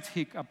quite sad.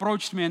 He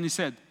approached me and he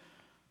said,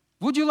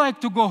 "Would you like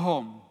to go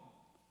home?"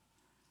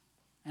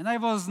 And I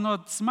was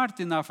not smart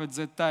enough at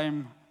that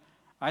time.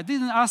 I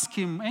didn't ask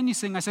him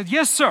anything. I said,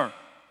 "Yes, sir."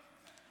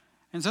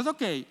 And he said,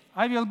 "Okay,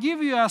 I will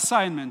give you an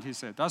assignment," he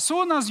said. "As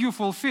soon as you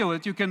fulfill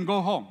it, you can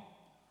go home.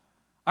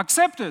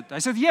 Accept it." I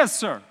said, "Yes,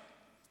 sir."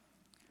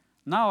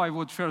 Now I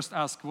would first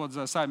ask what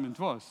the assignment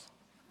was.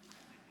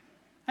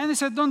 And he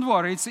said, "Don't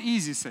worry, it's an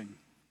easy thing."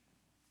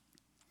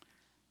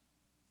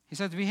 He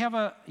said, "We have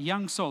a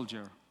young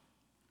soldier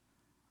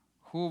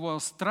who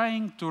was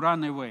trying to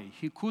run away.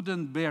 He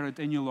couldn't bear it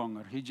any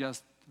longer. He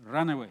just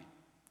ran away.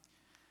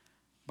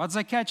 But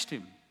they catched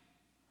him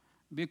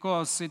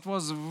because it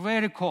was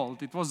very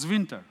cold. It was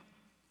winter.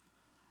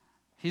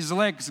 His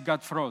legs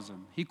got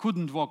frozen. He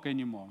couldn't walk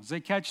anymore.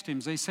 They catched him.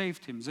 They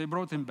saved him. They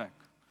brought him back.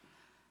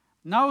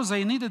 Now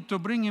they needed to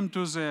bring him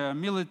to the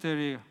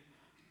military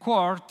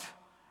court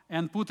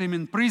and put him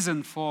in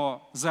prison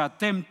for the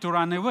attempt to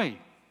run away.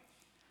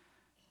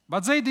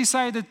 But they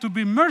decided to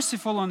be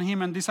merciful on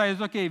him and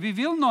decided, okay, we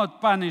will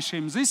not punish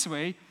him this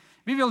way.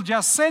 We will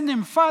just send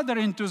him farther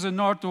into the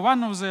north to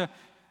one of the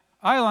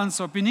islands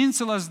or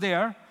peninsulas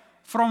there,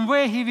 from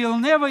where he will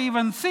never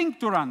even think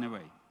to run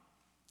away.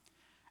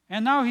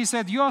 And now he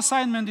said, your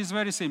assignment is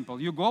very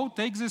simple. You go,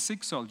 take the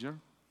sick soldier,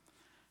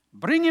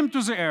 bring him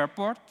to the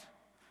airport,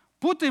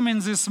 put him in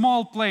the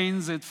small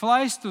plane that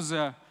flies to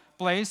the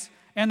place,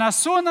 and as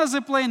soon as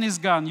the plane is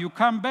gone, you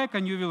come back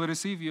and you will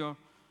receive your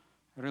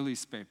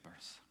release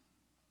papers.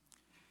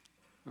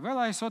 Well,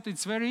 I thought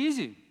it's very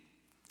easy.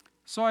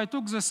 So I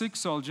took the sick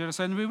soldiers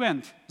and we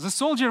went. The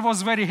soldier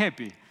was very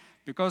happy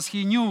because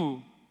he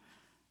knew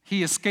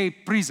he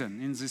escaped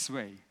prison in this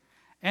way.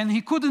 And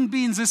he couldn't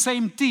be in the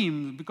same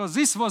team because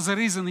this was the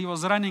reason he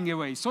was running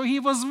away. So he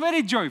was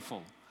very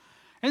joyful.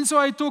 And so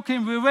I took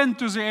him, we went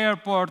to the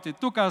airport.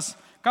 It took us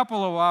a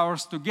couple of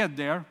hours to get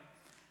there.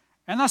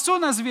 And as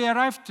soon as we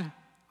arrived,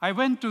 I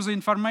went to the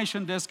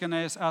information desk and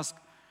I asked,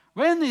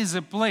 when is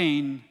the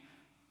plane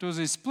to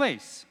this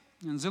place?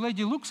 And the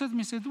lady looks at me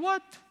and said,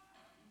 what?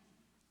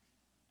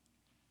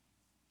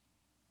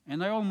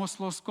 And I almost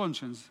lost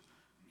conscience.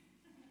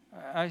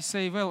 I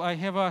say, well, I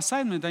have an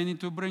assignment. I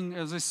need to bring,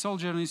 this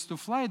soldier needs to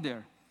fly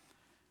there.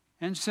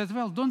 And she said,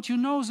 well, don't you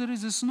know there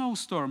is a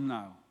snowstorm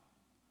now?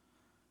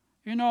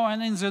 You know,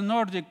 and in the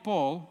Nordic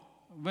Pole,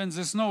 when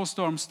the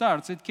snowstorm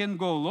starts, it can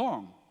go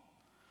long,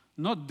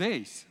 not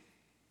days.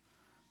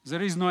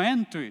 There is no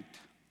end to it.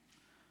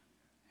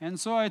 And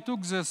so I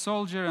took the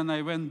soldier and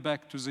I went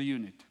back to the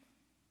unit.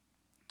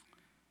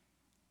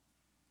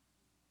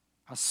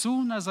 As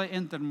soon as I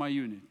entered my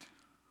unit,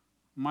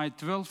 my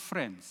 12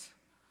 friends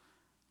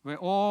were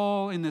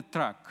all in a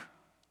truck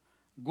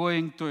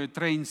going to a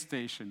train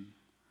station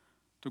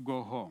to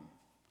go home.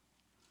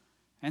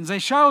 And they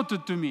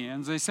shouted to me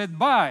and they said,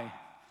 bye.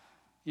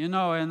 You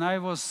know, and I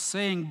was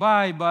saying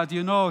bye, but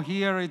you know,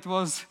 here it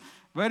was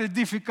very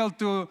difficult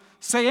to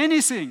say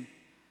anything.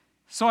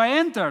 So I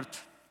entered,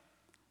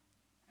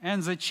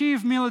 and the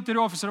chief military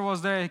officer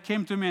was there. He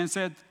came to me and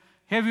said,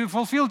 have you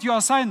fulfilled your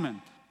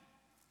assignment?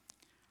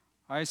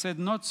 I said,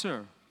 not,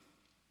 sir.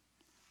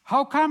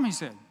 How come, he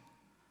said.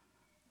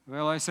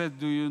 Well, I said,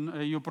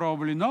 you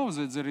probably know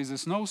that there is a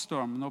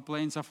snowstorm. No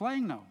planes are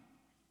flying now.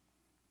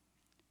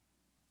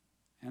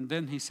 And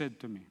then he said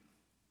to me,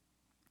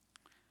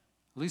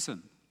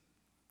 listen,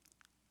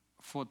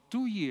 for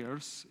 2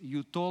 years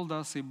you told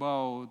us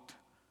about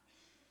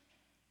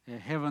a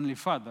heavenly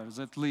Father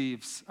that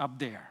lives up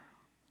there.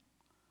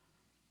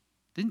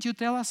 Didn't you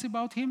tell us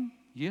about him?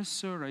 Yes,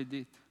 sir, I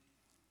did.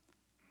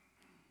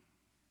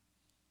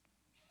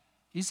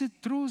 Is it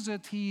true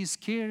that he is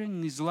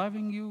caring, is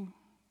loving you?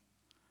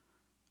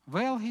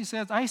 Well, he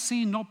said, I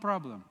see no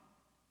problem.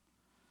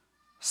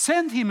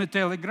 Send him a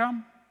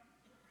telegram.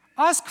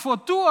 Ask for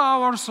 2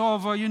 hours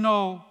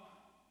of,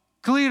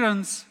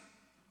 clearance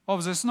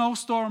of the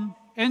snowstorm,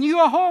 and you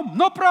are home.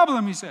 No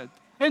problem, he said.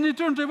 And he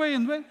turned away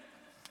and went.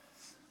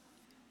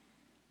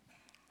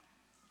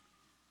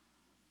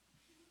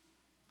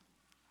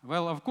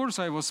 Well, of course,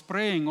 I was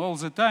praying all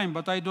the time,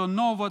 but I don't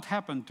know what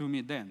happened to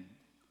me then.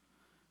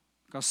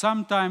 Because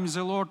sometimes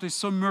the Lord is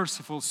so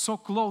merciful, so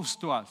close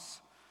to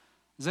us,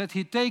 that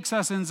He takes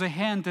us in the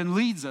hand and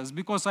leads us,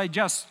 because I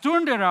just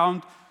turned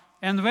around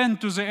and went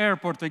to the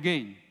airport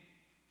again.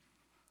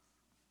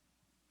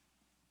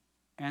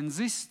 And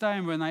this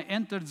time when I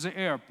entered the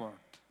airport,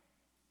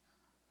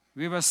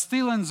 we were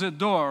still in the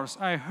doors.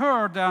 I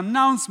heard the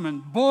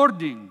announcement,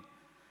 boarding,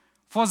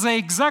 for the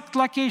exact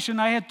location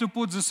I had to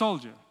put the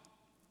soldier,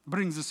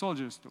 bring the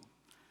soldiers to.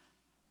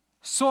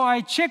 So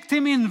I checked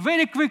him in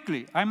very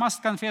quickly. I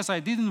must confess, I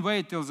didn't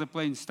wait till the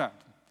plane started.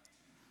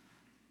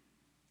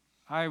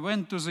 I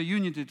went to the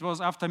unit. It was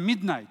after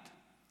midnight.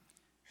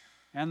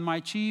 And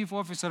my chief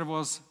officer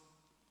was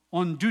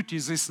on duty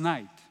this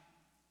night.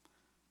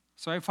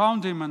 So I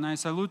found him and I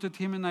saluted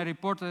him and I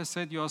reported, I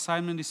said, your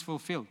assignment is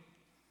fulfilled.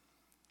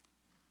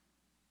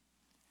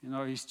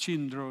 His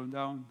chin drew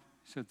down.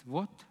 He said,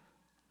 what?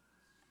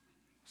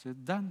 I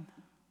said, done.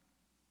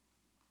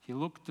 He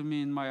looked to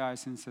me in my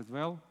eyes and said,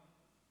 well,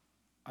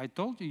 I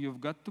told you,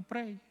 you've got to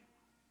pray.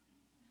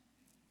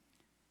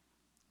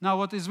 Now,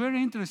 what is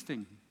very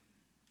interesting,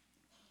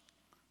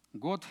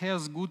 God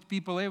has good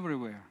people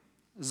everywhere.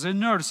 The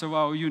nurse of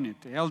our unit,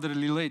 the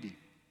elderly lady,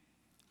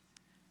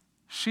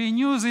 she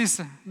knew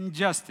this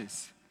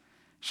injustice.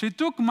 She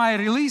took my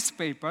release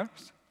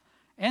papers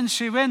and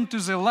she went to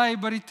the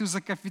library, to the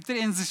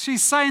cafeteria, and she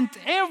signed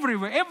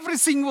everywhere.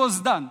 Everything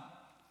was done.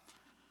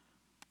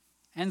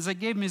 And they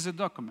gave me the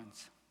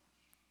documents.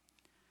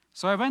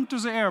 So I went to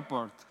the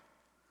airport,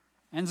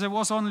 and there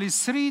was only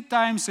 3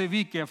 times a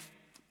week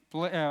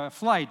a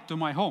flight to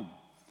my home.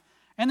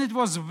 And it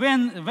was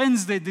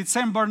Wednesday,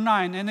 December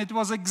 9, and it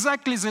was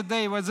exactly the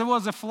day when there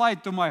was a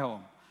flight to my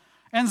home.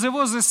 And there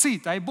was a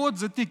seat. I bought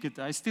the ticket.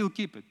 I still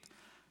keep it.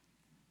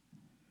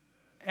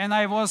 And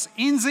I was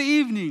in the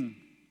evening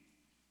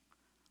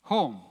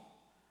home.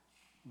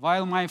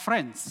 while my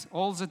friends,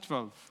 all the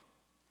 12,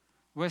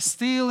 were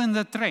still in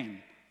the train,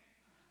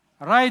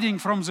 riding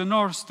from the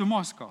north to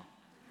Moscow.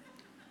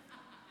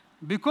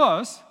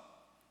 Because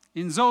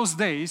in those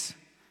days,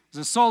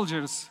 the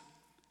soldiers,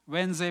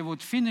 when they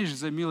would finish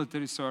the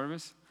military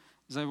service,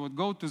 they would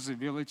go to the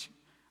village,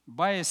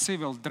 buy a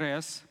civil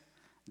dress,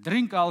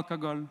 drink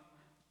alcohol,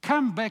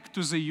 come back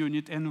to the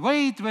unit, and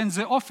wait when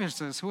the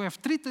officers who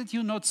have treated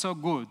you not so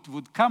good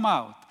would come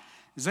out.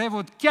 They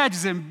would catch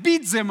them,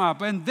 beat them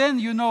up, and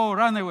then,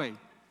 run away.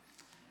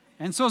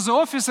 And so the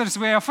officers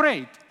were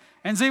afraid,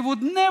 and they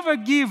would never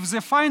give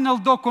the final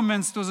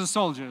documents to the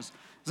soldiers.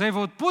 They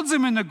would put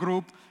them in a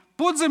group,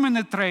 put them in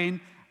a train,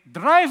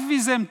 drive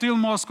with them till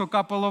Moscow a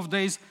couple of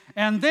days,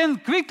 and then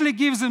quickly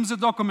give them the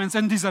documents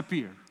and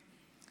disappear.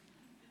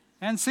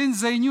 And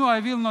since they knew I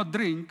will not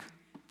drink,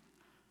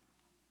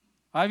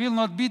 I will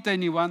not beat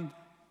anyone,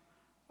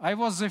 I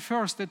was the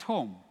first at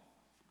home.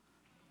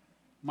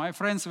 My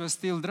friends were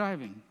still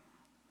driving,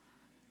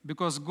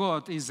 because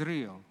God is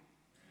real.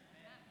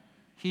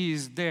 He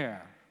is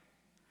there.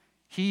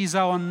 He is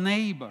our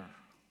neighbor.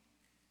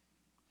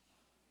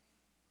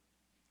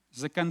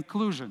 The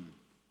conclusion,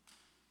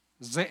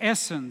 the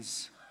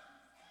essence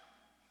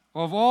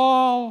of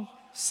all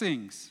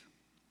things: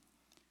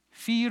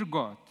 fear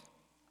God,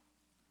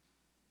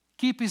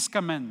 keep His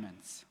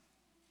commandments,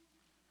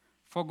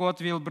 for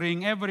God will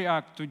bring every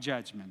act to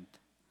judgment,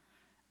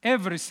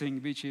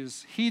 everything which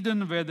is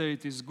hidden, whether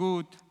it is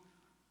good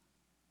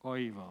or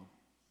evil.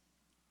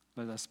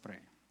 Let us pray.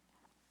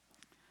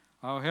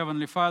 Our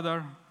Heavenly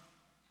Father,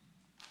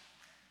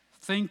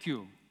 thank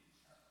you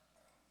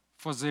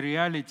for the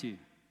reality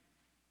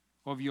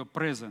of your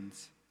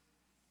presence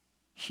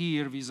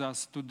here with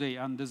us today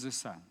under the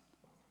sun.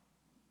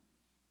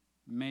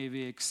 May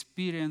we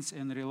experience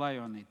and rely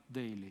on it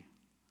daily.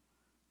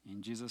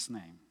 In Jesus'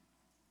 name,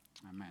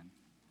 amen.